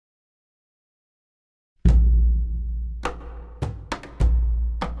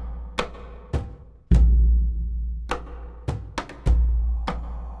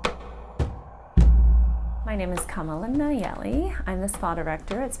My name is Kamala Nayeli. I'm the spa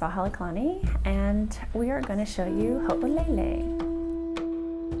director at Spa Halekulani, and we are going to show you olele2.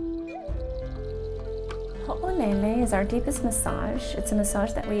 Olele2 is our deepest massage. It's a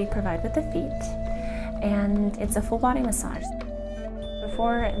massage that we provide with the feet, and it's a full body massage.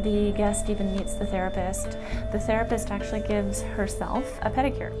 Before the guest even meets the therapist actually gives herself a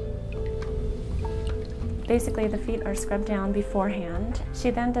pedicure. Basically, the feet are scrubbed down beforehand. She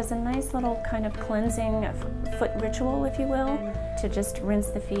then does a nice little kind of cleansing foot ritual, if you will, to just rinse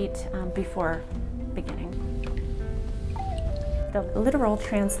the feet before beginning. The literal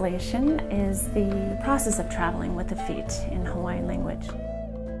translation is the process of traveling with the feet in Hawaiian language.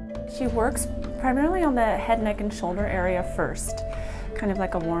 She works primarily on the head, neck, and shoulder area first, kind of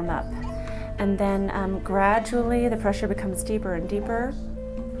like a warm-up. And then gradually the pressure becomes deeper and deeper.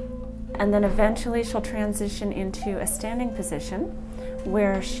 And then eventually she'll transition into a standing position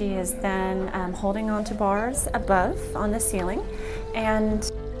where she is then holding onto bars above on the ceiling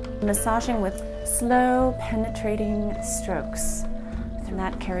and massaging with slow penetrating strokes. And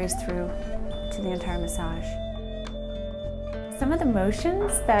that carries through to the entire massage. Some of the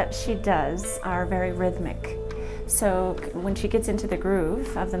motions that she does are very rhythmic. So when she gets into the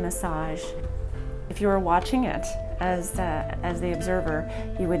groove of the massage, if you were watching it as the observer,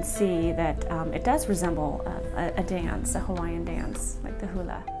 you would see that it does resemble a dance, a Hawaiian dance, like the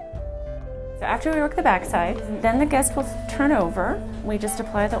hula. So after we work the backside, then the guest will turn over. We just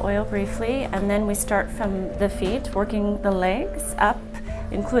apply the oil briefly, and then we start from the feet, working the legs up,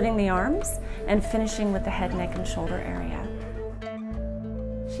 including the arms, and finishing with the head, neck, and shoulder area.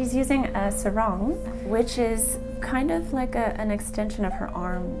 She's using a sarong, which is kind of like an extension of her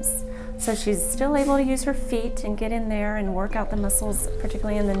arms. So she's still able to use her feet and get in there and work out the muscles,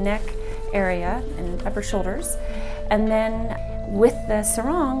 particularly in the neck area and upper shoulders. And then with the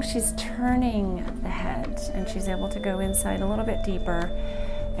sarong, she's turning the head and she's able to go inside a little bit deeper.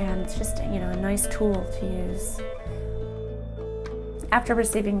 And it's just, you know, a nice tool to use. After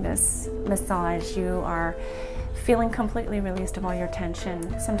receiving this massage, you are feeling completely released of all your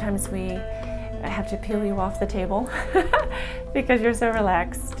tension. Sometimes we have to peel you off the table because you're so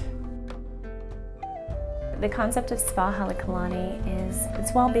relaxed. The concept of Spa Halekulani is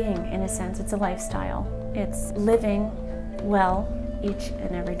it's well-being in a sense. It's a lifestyle. It's living well each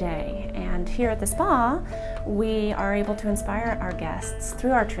and every day. And here at the spa, we are able to inspire our guests through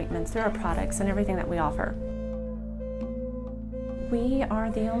our treatments, through our products, and everything that we offer. We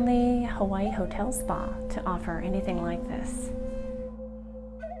are the only Hawaii hotel spa to offer anything like this.